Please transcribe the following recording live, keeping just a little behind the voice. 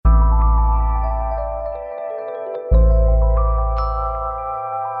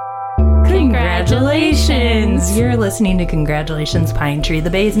Congratulations! You're listening to Congratulations Pine Tree,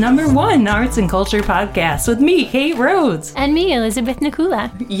 the Bay's #1 arts and culture podcast with me, Kate Rhodes. And me, Elisabeth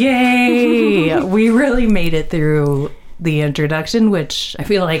Nicula. Yay! We really made it through the introduction, which I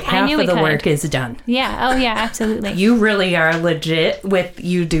feel like half of the work is done. Yeah, oh yeah, absolutely. You really are legit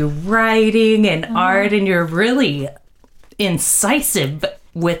you do writing and art, and you're really incisive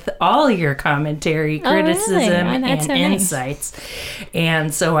with all your commentary, criticism, and so insights. Nice.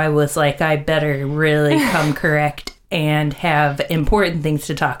 And so I was like, I better really come correct and have important things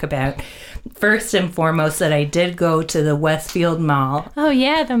to talk about. First and foremost, that I did go to the Westfield Mall. Oh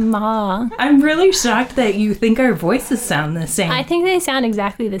yeah, the mall. I'm really shocked that you think our voices sound the same. I think they sound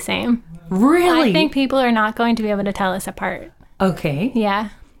exactly the same. Really? I think people are not going to be able to tell us apart. Okay. Yeah.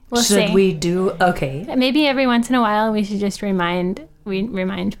 We'll see. Should we do? Okay. Maybe every once in a while we should just remind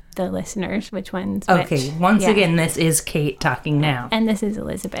the listeners which one's okay. which. Once again, this is Kate talking now. And this is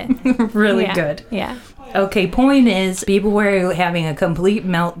Elisabeth. Really good. Yeah. Okay, point is, people were having a complete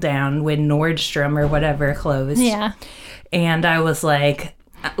meltdown when Nordstrom or whatever closed. Yeah. And I was like,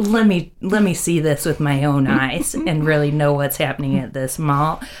 let me see this with my own eyes and really know what's happening at this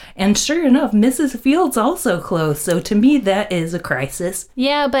mall. And sure enough, Mrs. Fields also closed. So to me, that is a crisis.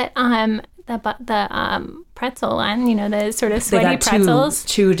 Yeah, but the pretzel one, the sort of sweaty pretzels.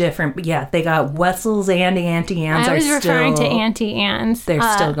 Two different, they got Wessels and Auntie Anne's. I was referring to Auntie Anne's. They're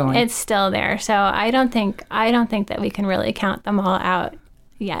still going. It's still there. So I don't think that we can really count them all out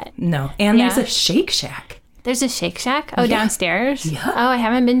yet. No. And there's a Shake Shack. There's a Shake Shack? Oh, downstairs? Yeah. Oh, I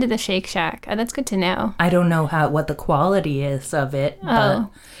haven't been to the Shake Shack. Oh, that's good to know. I don't know what the quality is of it.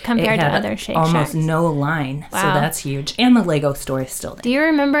 Oh, compared to other Shake Shacks. Almost no line. Wow. So that's huge. And the Lego store is still there. Do you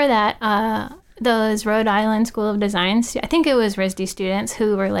remember that those Rhode Island School of Design, I think it was RISD students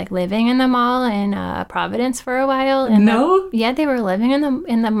who were like living in the mall in Providence for a while? No? They were living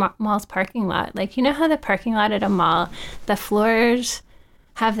in the mall's parking lot. Like, you know how the parking lot at a mall, the floors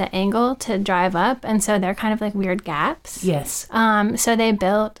have the angle to drive up, and so they're kind of like weird gaps. Yes. So they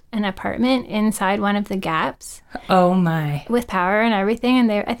built an apartment inside one of the gaps. Oh my. With power and everything,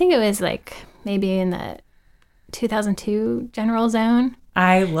 and I think it was like maybe in the 2002 general zone.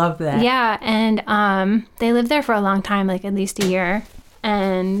 I love that. Yeah, and they lived there for a long time, like at least a year,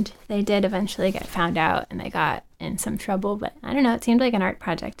 and they did eventually get found out, and they got in some trouble, but I don't know, it seemed like an art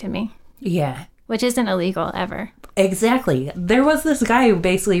project to me. Yeah. Which isn't illegal ever. Exactly. There was this guy who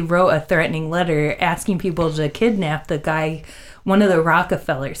basically wrote a threatening letter asking people to kidnap the guy, one of the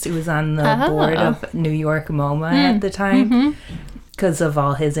Rockefellers who was on the board of New York MoMA at the time because of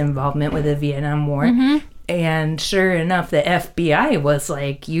all his involvement with the Vietnam War. Mm-hmm. And sure enough, the FBI was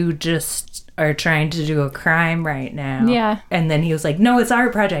like, you just are trying to do a crime right now. Yeah. And then he was like, no, it's our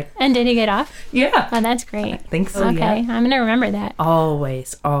project. And did he get off? Yeah. Oh, that's great. I think so, okay. yeah. I'm going to remember that.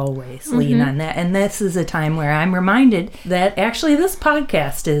 Always lean on that. And this is a time where I'm reminded that actually this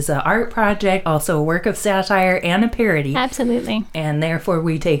podcast is an art project, also a work of satire and a parody. Absolutely. And therefore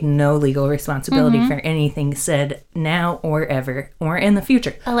we take no legal responsibility for anything said now or ever or in the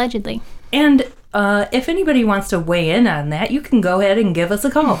future. Allegedly. And if anybody wants to weigh in on that, you can go ahead and give us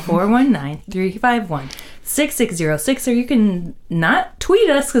a call, 419-351-6606, or you can not tweet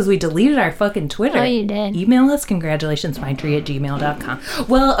us because we deleted our fucking Twitter. Oh, you did. Email us, congratulationspinetree@gmail.com.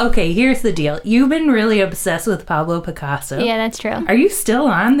 Well, okay, here's the deal. You've been really obsessed with Pablo Picasso. Yeah, that's true. Are you still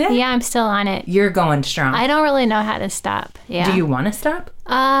on that? Yeah, I'm still on it. You're going strong. I don't really know how to stop. Yeah. Do you want to stop?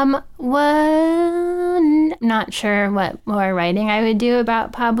 Well, not sure what more writing I would do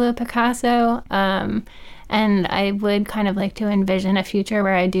about Pablo Picasso. And I would kind of like to envision a future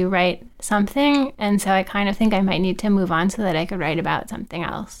where I do write something. And so I kind of think I might need to move on so that I could write about something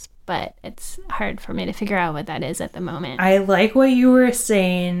else. But it's hard for me to figure out what that is at the moment. I like what you were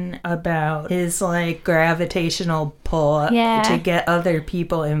saying about his like gravitational pull to get other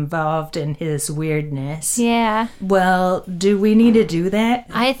people involved in his weirdness. Yeah. Well, do we need to do that?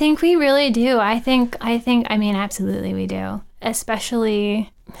 I think we really do. I mean, absolutely we do. Especially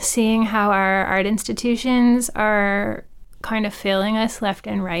seeing how our art institutions are kind of failing us left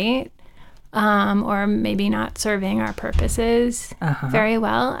and right. Or maybe not serving our purposes very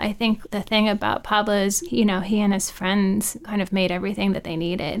well. I think the thing about Pablo is, he and his friends kind of made everything that they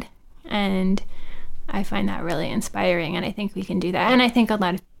needed. And I find that really inspiring, and I think we can do that. And I think a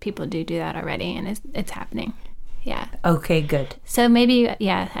lot of people do that already, and it's happening. Yeah. Okay, good. So maybe,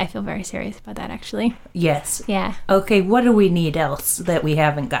 I feel very serious about that, actually. Yes. Yeah. Okay, what do we need else that we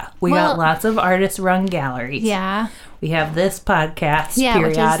haven't got? We got lots of artist-run galleries. Yeah. We have this podcast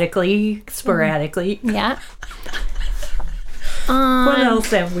periodically, sporadically. Yeah. What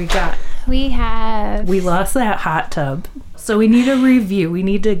else have we got? We lost that hot tub. So we need a review. We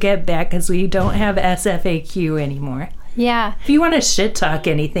need to get back because we don't have SFAQ anymore. Yeah. If you want to shit talk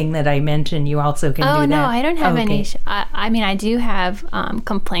anything that I mentioned, you also can do that. Oh, no, I don't have any. I mean, I do have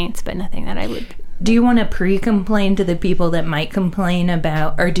complaints, but nothing that I would. Do you want to pre-complain to the people that might complain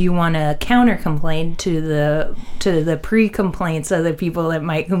about, or do you want to counter-complain to the pre-complaints of the people that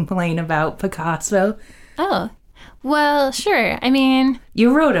might complain about Picasso? Oh, well, sure. I mean,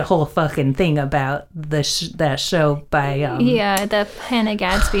 you wrote a whole fucking thing about that show by yeah, the Hannah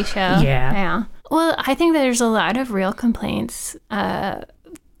Gadsby show. Yeah. Well, I think there's a lot of real complaints,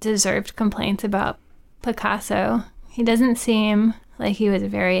 deserved complaints about Picasso. He doesn't seem like he was a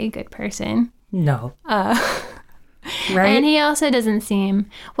very good person. No. Right? And he also doesn't seem...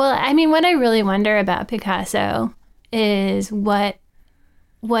 Well, I mean, what I really wonder about Picasso is what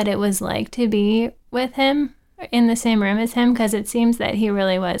it was like to be with him in the same room as him, because it seems that he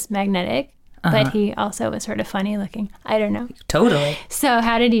really was magnetic, but he also was sort of funny looking. I don't know. Totally. So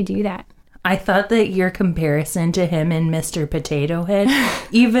how did he do that? I thought that your comparison to him and Mr. Potato Head,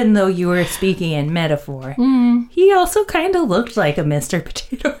 even though you were speaking in metaphor, he also kind of looked like a Mr.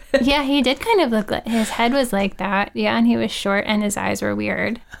 Potato Head. Yeah, he did kind of look like, his head was like that. Yeah, and he was short and his eyes were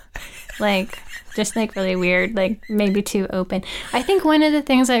weird. Like, just like really weird, like maybe too open. I think one of the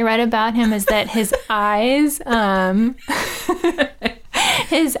things I read about him is that his eyes,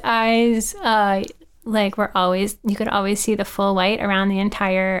 like were always, you could always see the full white around the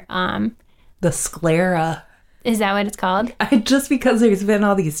entire, the sclera. Is that what it's called? Just because there's been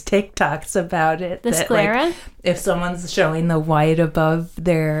all these TikToks about it. The sclera? Like, if someone's showing the white above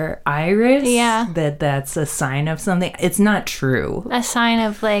their iris, that's a sign of something. It's not true. A sign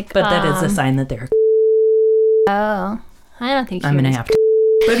of like... But that is a sign that they're... Oh. I don't think I'm going to have to...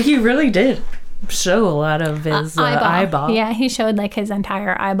 But he really did show a lot of his eyeball. Yeah, he showed like his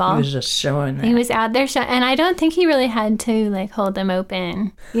entire eyeball. He was just showing that. He was out there and I don't think he really had to like hold them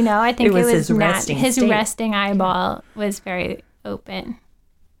open. You know, I think it was his resting eyeball was very open.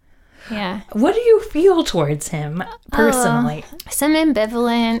 Yeah. What do you feel towards him personally? Some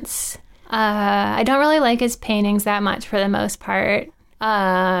ambivalence. I don't really like his paintings that much for the most part,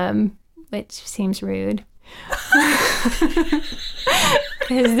 which seems rude.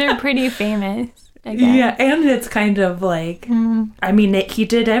 Because they're pretty famous. Yeah, and it's kind of like, I mean, he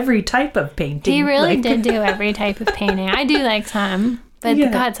did every type of painting. He really did do every type of painting. I do like some, but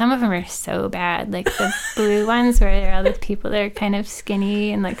God, some of them are so bad. Like the blue ones where there are all the people that are kind of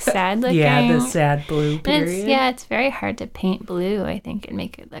skinny and like sad looking. Yeah, the sad blue period. It's very hard to paint blue, I think, and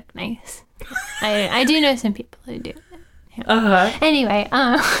make it look nice. I do know some people who do. Anyway,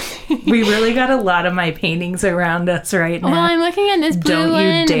 we really got a lot of my paintings around us right now. Well, I'm looking at this blue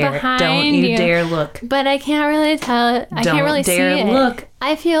one behind Don't you dare look. But I can't really tell. I can't really see it. Don't dare look.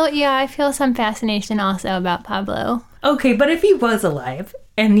 I feel some fascination also about Pablo. Okay, but if he was alive,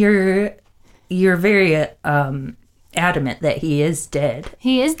 and you're very adamant that he is dead.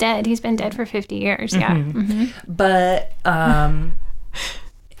 He is dead. He's been dead for 50 years. Yeah. Mm-hmm. But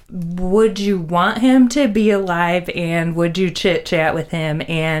would you want him to be alive, and would you chit chat with him,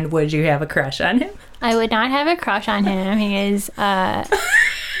 and would you have a crush on him? I would not have a crush on him. He is,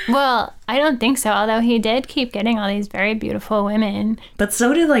 well, I don't think so, although he did keep getting all these very beautiful women. But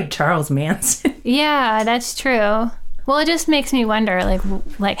so did like Charles Manson. Yeah, that's true. Well, it just makes me wonder,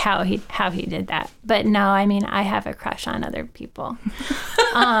 like how he did that. But no, I mean, I have a crush on other people.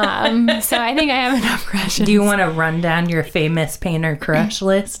 So I think I have enough crushes. Do you want to run down your famous painter crush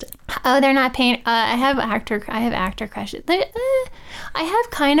list? Oh, they're not paint. I have actor crushes. I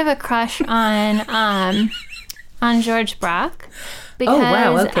have kind of a crush on George Braque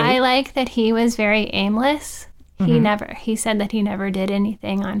because I like that he was very aimless. He said that he never did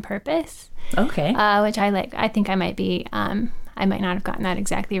anything on purpose. Okay. Which I like. I think I might be, I might not have gotten that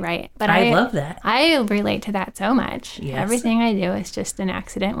exactly right. But I love that. I relate to that so much. Yes. Everything I do is just an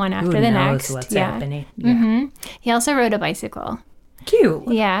accident, one after the next. Who knows what's happening. Yeah. Mm-hmm. He also rode a bicycle. Cute.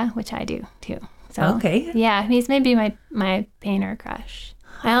 Yeah, which I do too. So, yeah, he's maybe my painter crush.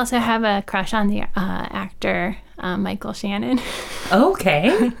 I also have a crush on the actor Michael Shannon.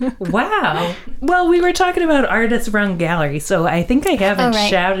 Okay. Wow. Well, we were talking about Artist Run Gallery, so I think I haven't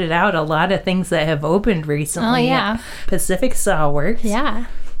shouted out a lot of things that have opened recently. Oh, yeah. Pacific Sawworks. Yeah.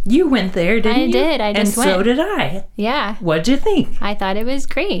 You went there, didn't you? I did. I just went. And so did I. Yeah. What'd you think? I thought it was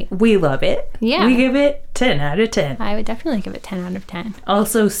great. We love it. Yeah. We give it 10 out of 10. I would definitely give it 10 out of 10.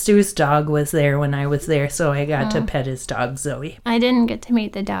 Also, Stu's dog was there when I was there, so I got to pet his dog, Zoe. I didn't get to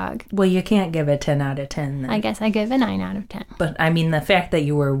meet the dog. Well, you can't give it 10 out of 10 then. I guess I give a 9 out of 10. But, I mean, the fact that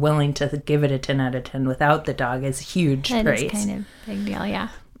you were willing to give it a 10 out of 10 without the dog is huge praise. That is kind of a big deal, yeah.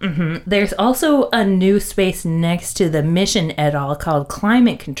 There's also a new space next to the Mission et al. Called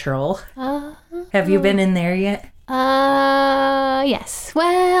Climate Control. Have you been in there yet? Yes.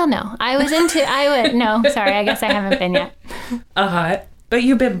 Well, no. No, sorry. I guess I haven't been yet. But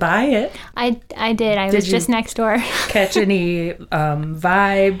you've been by it. I did. I was just next door. Catch any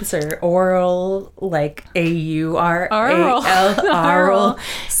vibes or oral, like aural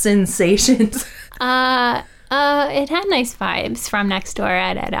sensations? It had nice vibes from next door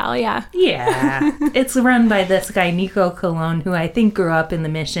at et al. Yeah. Yeah. It's run by this guy, Nico Cologne, who I think grew up in the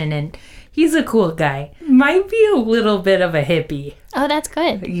Mission, and he's a cool guy. Might be a little bit of a hippie. Oh, that's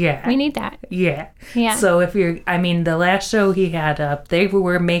good. Yeah. We need that. Yeah. Yeah. So the last show he had up, they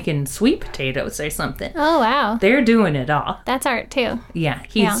were making sweet potatoes or something. Oh, wow. They're doing it all. That's art, too. Yeah.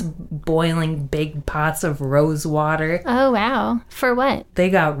 He's boiling big pots of rose water. Oh, wow. For what? They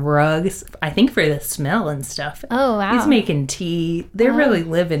got rugs, I think for the smell and stuff. Oh, wow. He's making tea. They're really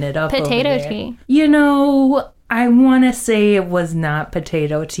living it up Potato over there. tea. I want to say it was not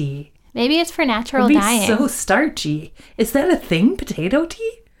potato tea. Maybe it's for natural It'd be dyeing. so starchy. Is that a thing, potato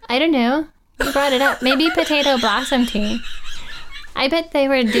tea? I don't know. You brought it up. Maybe potato blossom tea. I bet they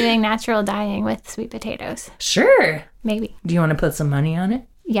were doing natural dyeing with sweet potatoes. Sure. Maybe. Do you want to put some money on it?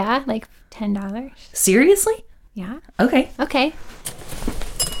 Yeah, like $10. Seriously? Yeah. Okay. Okay.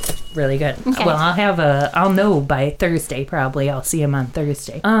 Really good. Okay. Well, I'll know by Thursday probably. I'll see him on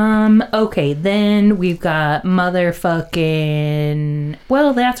Thursday. Okay, then we've got motherfucking...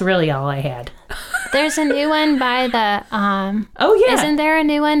 Well, that's really all I had. There's a new one by the... Oh, yeah. Isn't there a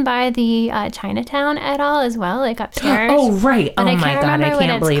new one by the Chinatown et al. As well, like upstairs? Oh, right. But Oh, my God. I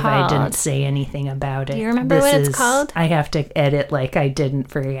can't believe I called. didn't say anything about it. Do you remember what it's called? I have to edit like I didn't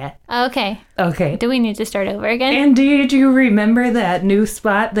forget. Okay. Okay. Do we need to start over again? And did you remember that new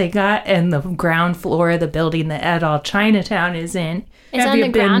spot they got in the ground floor of the building that et al. Chinatown is in? It's Have on you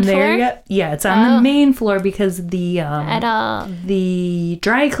the been ground there floor? yet? Yeah, it's on the main floor because the Et al. the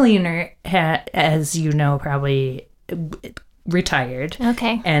dry cleaner had, as you know, probably retired.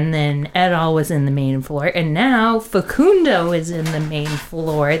 Okay. And then et al. Was in the main floor, and now Facundo is in the main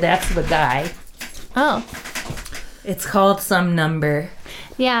floor. That's the guy. Oh. It's called some number.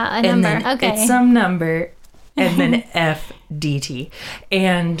 Yeah, a number. And then Okay. It's some number, and then FDT.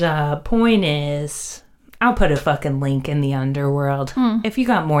 And point is, I'll put a fucking link in the underworld. If you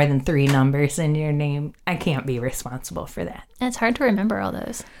got more than 3 numbers in your name, I can't be responsible for that. It's hard to remember all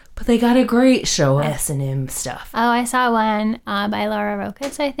those. But they got a great show, S&M stuff. Oh, I saw one by Laura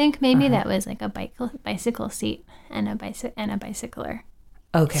Rokas, I think. Maybe that was like a bicycle seat and a bicycler.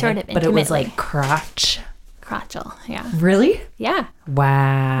 Okay, Sort of but it was intimately. like crotchal, yeah. Really? Yeah.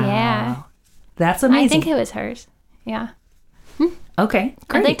 Wow. Yeah. That's amazing. I think it was hers. Yeah. Okay,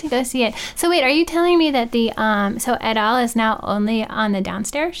 great. I'd like to go see it. So wait, are you telling me that the so et al. Is now only on the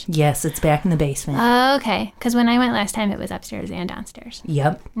downstairs? Yes, it's back in the basement. Oh, okay. Because when I went last time, it was upstairs and downstairs.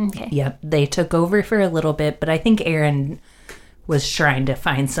 Yep. Okay. Yep. They took over for a little bit, but I think Aaron was trying to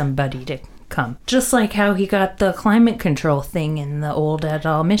find somebody to come. Just like how he got the climate control thing in the old et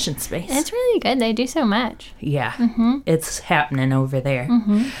al. Mission space. It's really good. They do so much. Yeah. It's happening over there.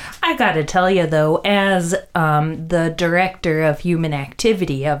 I gotta tell you, though, as the director of human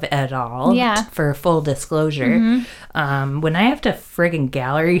activity of et al., for full disclosure, when I have to friggin'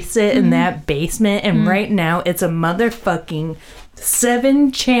 gallery sit in that basement, and right now it's a motherfucking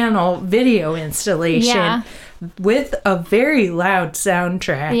 7-channel video installation with a very loud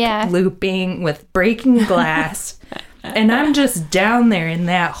soundtrack looping with breaking glass. And I'm just down there in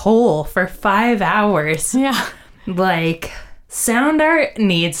that hole for 5 hours. Yeah. Like, sound art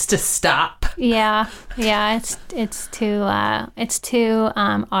needs to stop. Yeah. It's too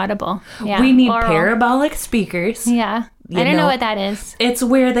audible. Yeah. We need Oral. parabolic speakers. Yeah. I don't know what that is. It's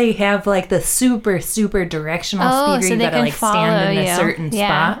where they have like the super directional speaker. So you they gotta can like stand in a certain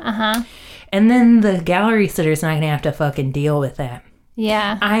spot. Uh-huh. And then the gallery sitter's not gonna have to fucking deal with that.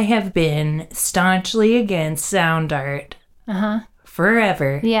 Yeah. I have been staunchly against sound art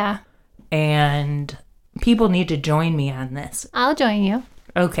forever. Yeah. And people need to join me on this. I'll join you.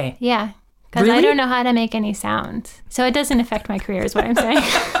 Okay. Yeah. Because Really? I don't know how to make any sounds. So it doesn't affect my career is what I'm saying.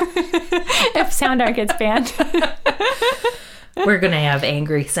 If sound art gets banned. We're going to have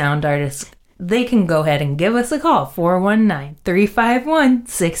angry sound artists. They can go ahead and give us a call,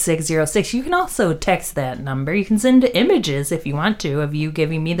 419-351-6606. You can also text that number. You can send images if you want to of you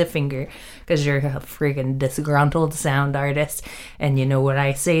giving me the finger because you're a freaking disgruntled sound artist. And you know what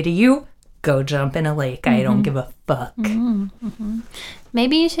I say to you? Go jump in a lake. I don't give a fuck.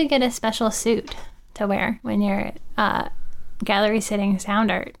 Maybe you should get a special suit to wear when you're gallery sitting sound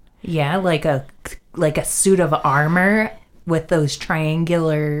art. Yeah, like a suit of armor. with those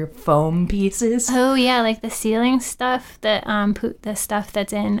triangular foam pieces. Oh yeah, like the ceiling stuff that the stuff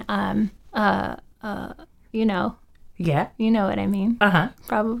that's in you know. Yeah. You know what I mean. Uh-huh.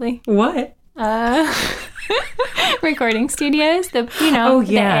 Probably. What? Recording studios, the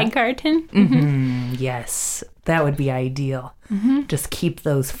egg carton. Mm-hmm. Yes. That would be ideal. Mm-hmm. Just keep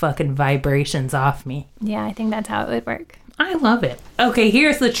those fucking vibrations off me. Yeah, I think that's how it would work. I love it. Okay,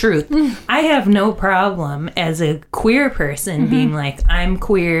 here's the truth. I have no problem as a queer person being like, I'm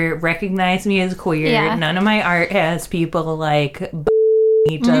queer, recognize me as queer. Yeah. None of my art has people like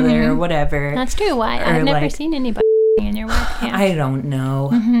each other or whatever. That's true. Why? I've never seen anybody in your work. Yeah. I don't know.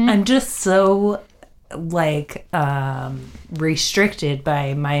 I'm just so restricted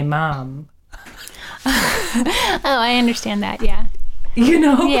by my mom. Oh, I understand that. Yeah. You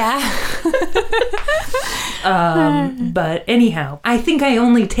know? Yeah. But anyhow, I think I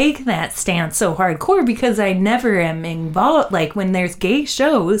only take that stance so hardcore because I never am involved. Like when there's gay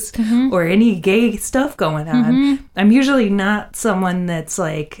shows or any gay stuff going on, I'm usually not someone that's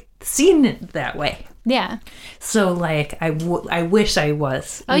like seen it that way. Yeah. So like I wish I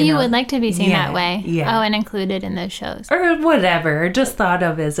was. Oh, you would like to be seen that way? Yeah. Oh, and included in those shows. Or whatever. Just thought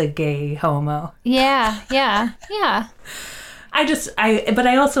of as a gay homo. Yeah. Yeah. Yeah. But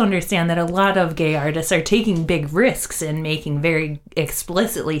I also understand that a lot of gay artists are taking big risks and making very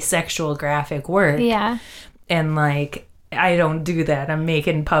explicitly sexual graphic work. Yeah. And like, I don't do that. I'm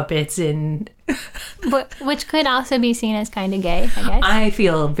making puppets and... Which could also be seen as kind of gay, I guess. I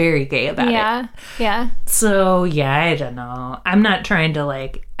feel very gay about it. Yeah, yeah. So, yeah, I don't know. I'm not trying to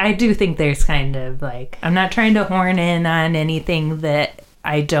like... I do think there's kind of like... I'm not trying to horn in on anything that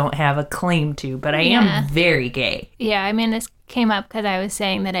I don't have a claim to, but I am very gay. Yeah, I mean, this came up because I was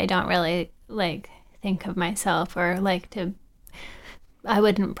saying that I don't really like think of myself or like to... I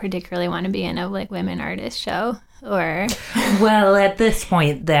wouldn't particularly want to be in a like women artist show or... Well, at this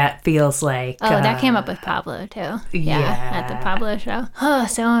point, that feels like... Oh, that came up with Pablo, too. Yeah, at the Pablo show. Oh,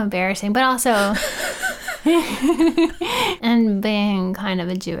 so embarrassing. But also... and being kind of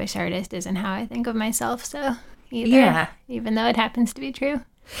a Jewish artist isn't how I think of myself, so... Either, yeah. Even though it happens to be true.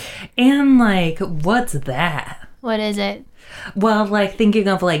 And, like, what's that? What is it? Well, like, thinking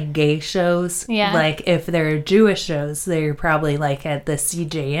of, like, gay shows. Yeah. Like, if they're Jewish shows, they're probably, like, at the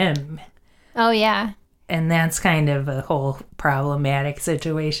CJM. Oh, yeah. And that's kind of a whole problematic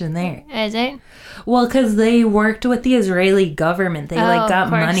situation there. Is it? Well, because they worked with the Israeli government. They, got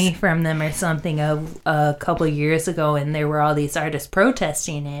money from them or something a couple years ago, and there were all these artists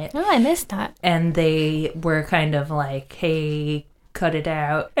protesting it. Oh, I missed that. And they were kind of like, hey, cut it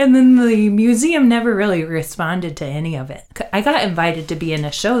out. And then the museum never really responded to any of it. I got invited to be in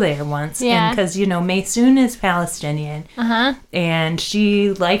a show there once. Yeah. And because, Maysoon is Palestinian. Uh-huh. And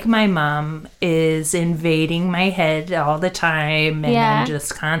she, like my mom, is invading my head all the time. And I'm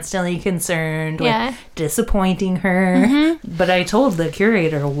just constantly concerned with disappointing her. Mm-hmm. But I told the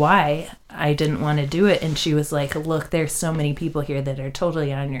curator why I didn't want to do it. And she was like, look, there's so many people here that are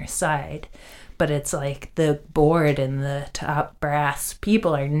totally on your side. But it's like the board and the top brass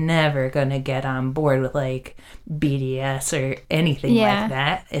people are never going to get on board with like BDS or anything like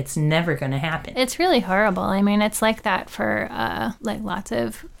that. It's never going to happen. It's really horrible. I mean, it's like that for like lots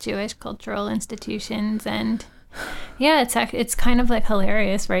of Jewish cultural institutions. And yeah, it's kind of like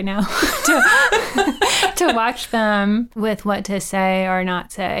hilarious right now to watch them with what to say or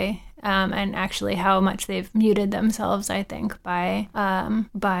not say. And actually how much they've muted themselves, I think, by on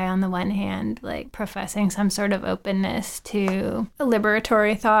the one hand, like professing some sort of openness to a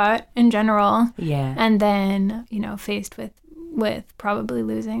liberatory thought in general. Yeah. And then, faced with probably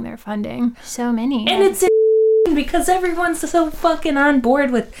losing their funding. So many. And it's because everyone's so fucking on board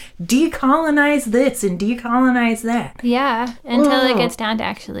with decolonize this and decolonize that. Yeah, until it gets down to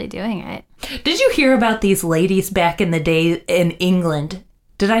actually doing it. Did you hear about these ladies back in the day in England?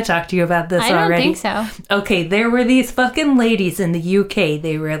 Did I talk to you about this already? I don't think so. Okay, there were these fucking ladies in the UK.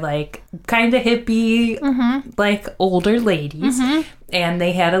 They were like kind of hippie, like older ladies. Mm-hmm. And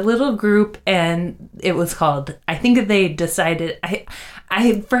they had a little group and it was called, I think they decided,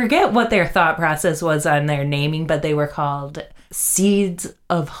 I forget what their thought process was on their naming, but they were called Seeds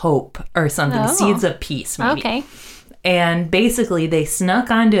of Hope or something. Oh. Seeds of Peace, maybe. Okay. And basically they snuck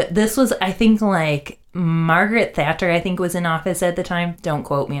onto, this was, I think, like, Margaret Thatcher, I think, was in office at the time. Don't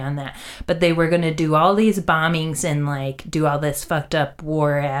quote me on that. But they were going to do all these bombings and, like, do all this fucked up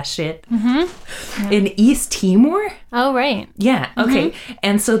war ass shit. Mm-hmm. Yeah. In East Timor? Oh, right. Yeah, okay. Mm-hmm.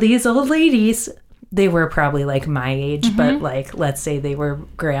 And so these old ladies, they were probably, like, my age, but, like, let's say they were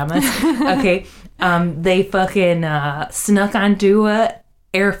grandmas. Okay. They fucking snuck onto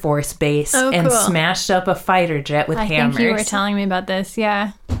Air Force Base and smashed up a fighter jet with hammers. I think you were telling me about this,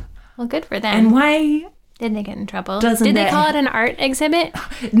 yeah. Well, good for them. And why... Did they get in trouble? Did they call it an art exhibit?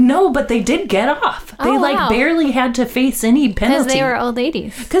 No, but they did get off. They barely had to face any penalty. Because they were old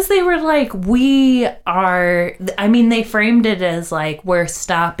ladies. Because they were like, they framed it as like, we're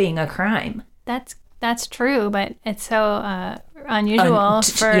stopping a crime. That's true, but it's so unusual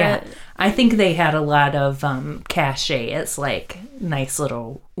for... Yeah, I think they had a lot of cachet as like nice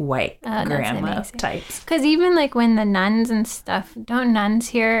little white grandma types. Because even like when the nuns and stuff, don't nuns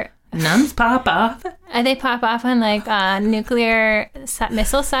here... Nuns pop off. They pop off on like nuclear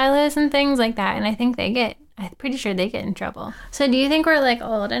missile silos and things like that, and I'm pretty sure they get in trouble. So do you think we're like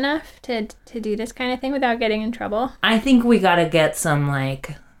old enough to do this kind of thing without getting in trouble? I think we gotta get some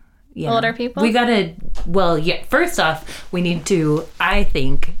like older people. We gotta first off we need to, I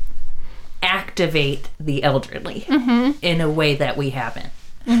think, activate the elderly in a way that we haven't.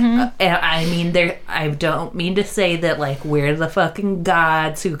 I don't mean to say that like we're the fucking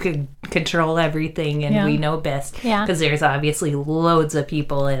gods who could control everything and we know best, because there's obviously loads of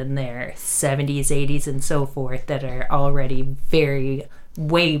people in their 70s, 80s and so forth that are already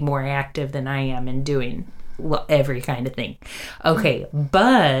way more active than I am in doing every kind of thing. Okay,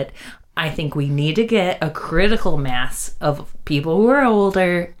 but I think we need to get a critical mass of people who are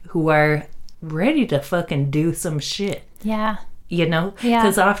older who are ready to fucking do some shit. Yeah. You know?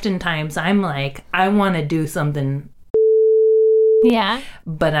 Because oftentimes I'm like, I want to do something. Yeah.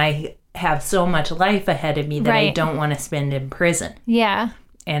 But I have so much life ahead of me that I don't want to spend in prison. Yeah.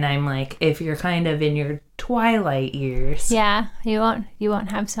 And I'm like, if you're kind of in your twilight years. Yeah. You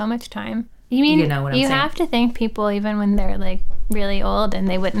won't have so much time. You know what I'm saying? You have to think people, even when they're like really old and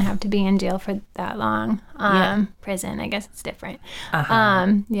they wouldn't have to be in jail for that long. Prison, I guess it's different.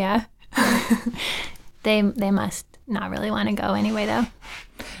 Yeah. They must not really want to go anyway, though.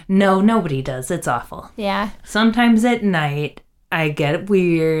 No, nobody does. It's awful. Yeah. Sometimes at night, I get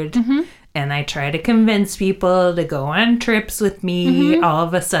weird, and I try to convince people to go on trips with me all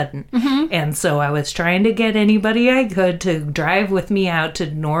of a sudden. And so I was trying to get anybody I could to drive with me out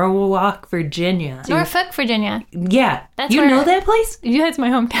to Norwalk, Virginia. Norfolk, Virginia. Yeah. You know that place? Yeah, it's my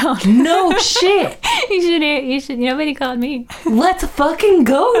hometown. No shit. You should. Nobody called me. Let's fucking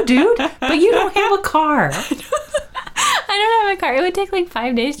go, dude. But you don't have a car. I don't have a car. It would take like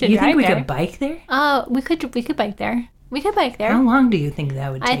 5 days to drive there. You think we could bike there? Oh, we could bike there. We could bike there. How long do you think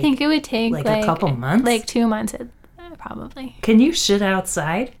that would take? I think it would take like a couple months? Like 2 months, probably. Can you shit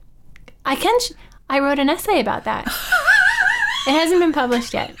outside? I can. I wrote an essay about that. It hasn't been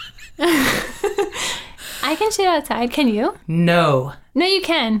published yet. I can shit outside. Can you? No. No, you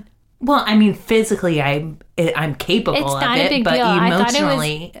can. Well, I mean, physically, I'm capable of it. It's not a big deal.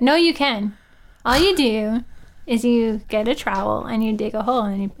 Emotionally... No, you can. All you do is you get a trowel and you dig a hole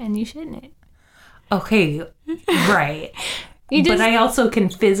and you shit in it. Okay, right. But I also can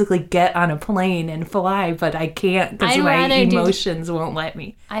physically get on a plane and fly, but I can't because my emotions won't let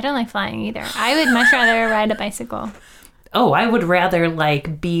me. I don't like flying either. I would much rather ride a bicycle. Oh, I would rather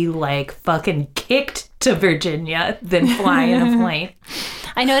be fucking kicked to Virginia than fly in a plane.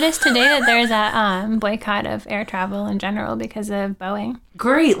 I noticed today that there's a boycott of air travel in general because of Boeing.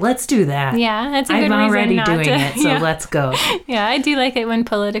 Great, let's do that. Yeah, that's a good reason I'm already doing it, so let's go. Yeah, I do like it when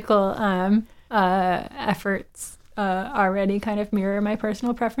political efforts already kind of mirror my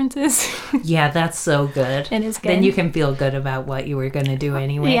personal preferences. Yeah, that's so good. It is good. Then you can feel good about what you were going to do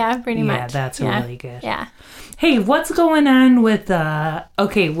anyway. Yeah, pretty much. Yeah, that's really good. Yeah. Hey, what's going on with...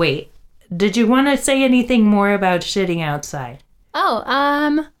 Okay, wait. Did you want to say anything more about shitting outside? Oh,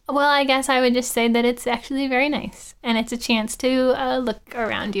 well, I guess I would just say that it's actually very nice. And it's a chance to look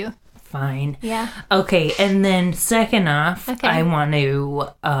around you. Fine. Yeah. Okay, and then second off, I want to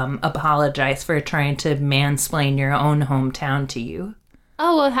apologize for trying to mansplain your own hometown to you.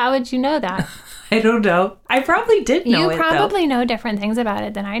 Oh, well, how would you know that? I don't know. I probably did know it, You probably know different things about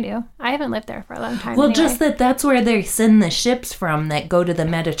it than I do. I haven't lived there for a long time. Well, just that's where they send the ships from that go to the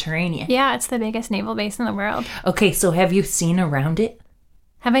Mediterranean. Yeah, it's the biggest naval base in the world. Okay, so have you seen around it?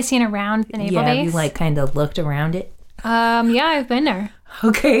 Have I seen around the naval base? Have you kind of looked around it? Yeah, I've been there.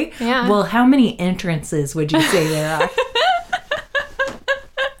 Okay. Yeah. Well, how many entrances would you say there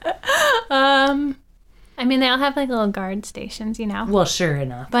are? I mean, they all have little guard stations, you know. Well, sure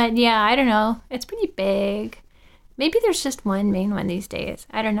enough. But yeah, I don't know. It's pretty big. Maybe there's just one main one these days.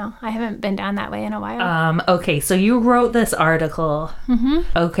 I don't know. I haven't been down that way in a while. Okay, so you wrote this article.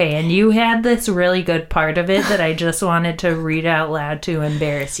 Okay, and you had this really good part of it that I just wanted to read out loud to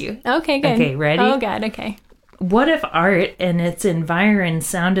embarrass you. Okay, good. Okay, ready? Oh, God, okay. What if art and its environs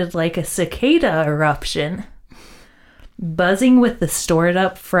sounded like a cicada eruption? buzzing with the stored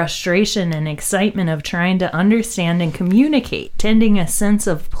up frustration and excitement of trying to understand and communicate, tending a sense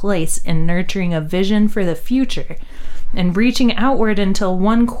of place and nurturing a vision for the future, and reaching outward until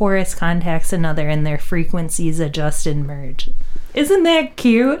one chorus contacts another and their frequencies adjust and merge. Isn't that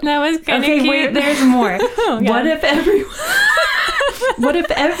cute? That was kind of cute. Okay, wait, there's more. Oh, what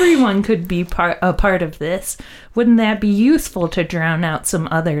if everyone could be a part of this? Wouldn't that be useful to drown out some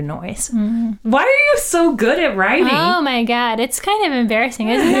other noise? Why are you so good at writing? Oh my God, it's kind of embarrassing,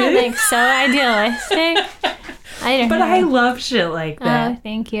 isn't it? Like so idealistic. I don't know. But I love shit like that. Oh,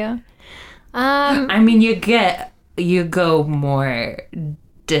 thank you. I mean, you go more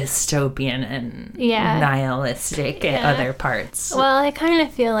dystopian and nihilistic at other parts. Well, I kind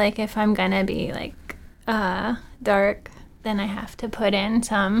of feel like if I'm gonna be like dark, then I have to put in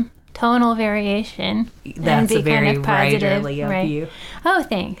some tonal variation. That's and be very kind of positive, writerly of you. Oh,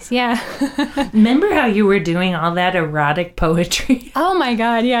 thanks. Yeah. Remember how you were doing all that erotic poetry? Oh my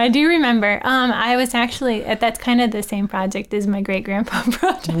God, yeah, I do remember. I was actually that's kind of the same project as my great grandpa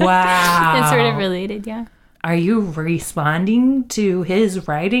project. Wow. It's sort of related, yeah. Are you responding to his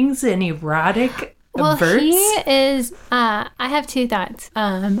writings in erotic verse? He is, I have two thoughts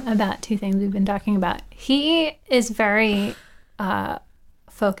about two things we've been talking about. He is very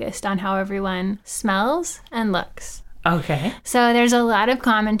focused on how everyone smells and looks. Okay. So there's a lot of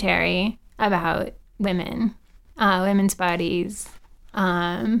commentary about women, women's bodies,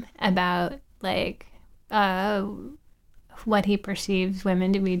 about like what he perceives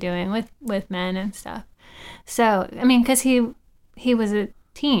women to be doing with men and stuff. So, I mean, because he was a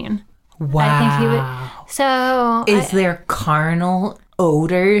teen. Wow. I think he would. So, is there carnal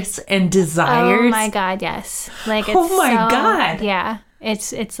odors and desires? Oh my God, yes. Like, it's God. Yeah,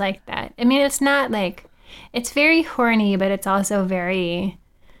 it's like that. I mean, it's not like, it's very horny, but it's also very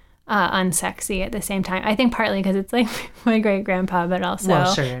unsexy at the same time. I think partly because it's like my great grandpa, but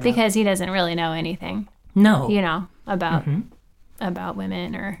also because he doesn't really know anything. No. You know, about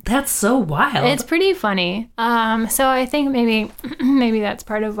women or... That's so wild. It's pretty funny. So I think maybe that's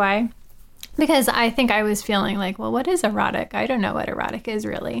part of why. Because I think I was feeling like, well, what is erotic? I don't know what erotic is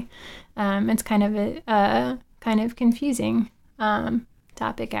really. It's kind of a kind of confusing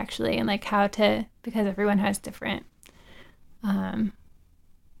topic actually, and like how to, because everyone has different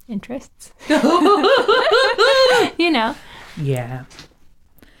interests. You know. Yeah.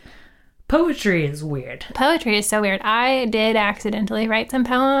 Poetry is weird. Poetry is so weird. I did accidentally write some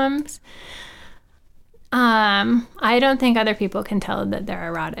poems. I don't think other people can tell that they're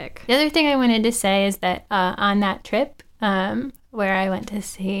erotic. The other thing I wanted to say is that on that trip where I went to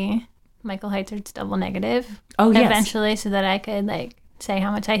see Michael Heitzer's Double Negative, eventually, so that I could like say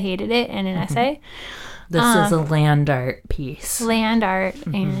how much I hated it in an essay. This is a land art piece. Land art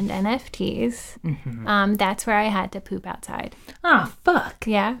and NFTs. That's where I had to poop outside. Oh, fuck.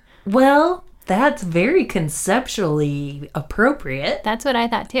 Yeah. Well, that's very conceptually appropriate. That's what I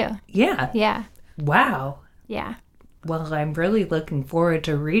thought too. Yeah. Yeah. Wow. Yeah. Well, I'm really looking forward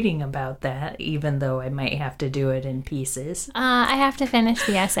to reading about that, even though I might have to do it in pieces. I have to finish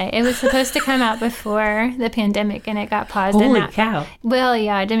the essay. It was supposed to come out before the pandemic, and it got paused. Holy cow. Well,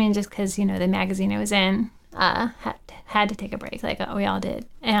 yeah, I mean, just because, you know, the magazine it was in had to take a break, like we all did.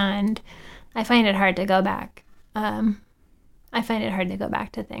 And I find it hard to go back. I find it hard to go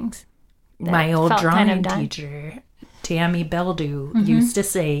back to things. My old drawing teacher, Tammy Beldew, used to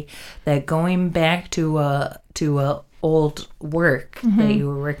say that going back to a old work that you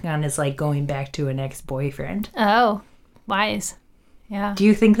were working on is like going back to an ex-boyfriend. Oh, wise. Yeah. Do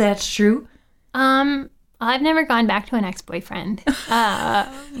you think that's true? I've never gone back to an ex-boyfriend, but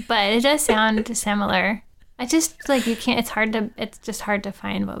it does sound similar. I just like you can't. It's just hard to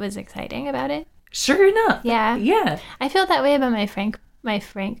find what was exciting about it. Sure enough. Yeah. Yeah. I feel that way about my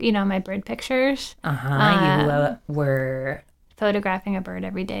Frank, you know, my bird pictures. You were photographing a bird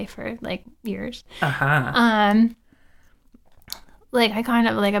every day for like years. Like I kind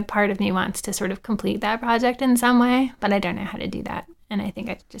of like a part of me wants to sort of complete that project in some way, but I don't know how to do that, and I think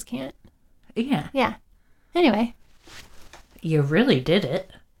I just can't. Yeah. Yeah. Anyway. You really did it.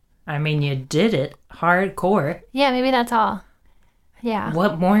 I mean, you did it hardcore. Yeah, maybe that's all. Yeah.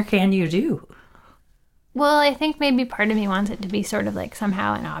 What more can you do? Well, I think maybe part of me wants it to be sort of like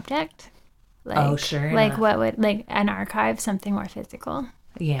somehow an object. Like, oh, sure. Like what would, like an archive, something more physical.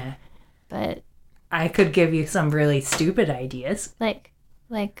 Yeah. But I could give you some really stupid ideas. Like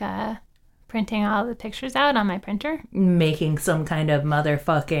printing all the pictures out on my printer. Making some kind of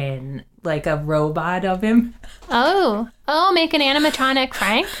motherfucking, like a robot of him. Oh, make an animatronic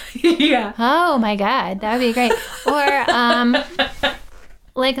Frank? Yeah. Oh my God, that would be great. Or,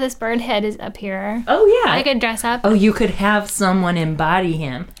 Like this bird head is up here. Oh, yeah. I could dress up. Oh, you could have someone embody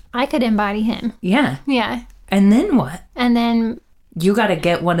him. I could embody him. Yeah. Yeah. And then what? And then... You got to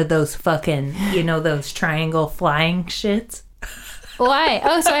get one of those fucking, those triangle flying shits. Why?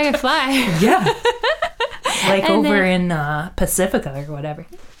 Oh, so I could fly. Yeah. Like and over in Pacifica or whatever.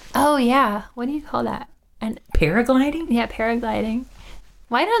 Oh, yeah. What do you call that? Paragliding? Yeah, paragliding.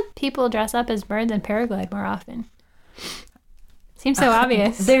 Why don't people dress up as birds and paraglide more often? Seems so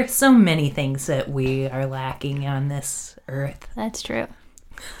obvious. There's so many things that we are lacking on this earth. That's true.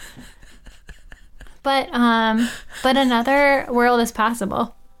 But another world is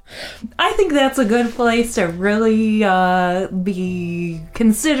possible. I think that's a good place to really be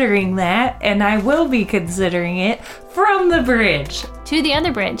considering that, and I will be considering it from the bridge. To the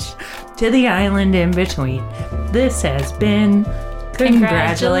other bridge. To the island in between. This has been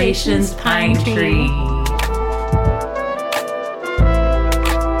Congratulations, Pine Tree.